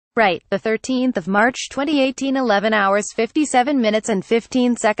Right, the 13th of March 2018, 11 hours 57 minutes and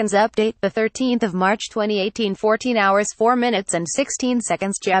 15 seconds. Update, the 13th of March 2018, 14 hours 4 minutes and 16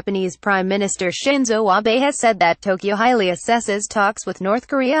 seconds. Japanese Prime Minister Shinzo Abe has said that Tokyo highly assesses talks with North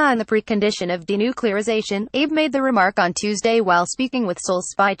Korea on the precondition of denuclearization. Abe made the remark on Tuesday while speaking with Seoul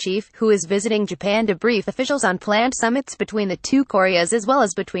spy chief, who is visiting Japan to brief officials on planned summits between the two Koreas as well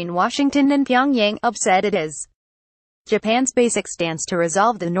as between Washington and Pyongyang. Abe said it is Japan's basic stance to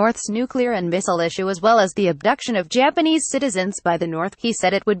resolve the North's nuclear and missile issue as well as the abduction of Japanese citizens by the North. He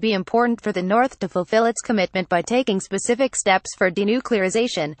said it would be important for the North to fulfill its commitment by taking specific steps for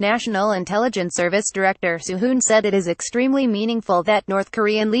denuclearization. National Intelligence Service Director Hoon said it is extremely meaningful that North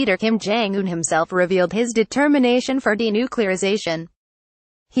Korean leader Kim Jong-un himself revealed his determination for denuclearization.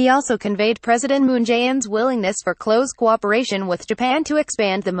 He also conveyed President Moon Jae-in's willingness for close cooperation with Japan to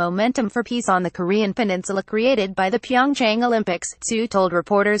expand the momentum for peace on the Korean Peninsula created by the PyeongChang Olympics. Su told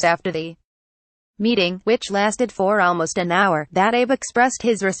reporters after the meeting, which lasted for almost an hour, that Abe expressed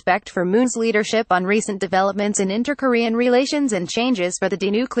his respect for Moon's leadership on recent developments in inter-Korean relations and changes for the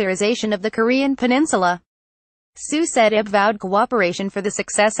denuclearization of the Korean Peninsula. Su said Abe vowed cooperation for the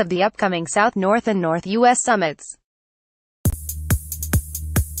success of the upcoming South, North and North U.S. summits.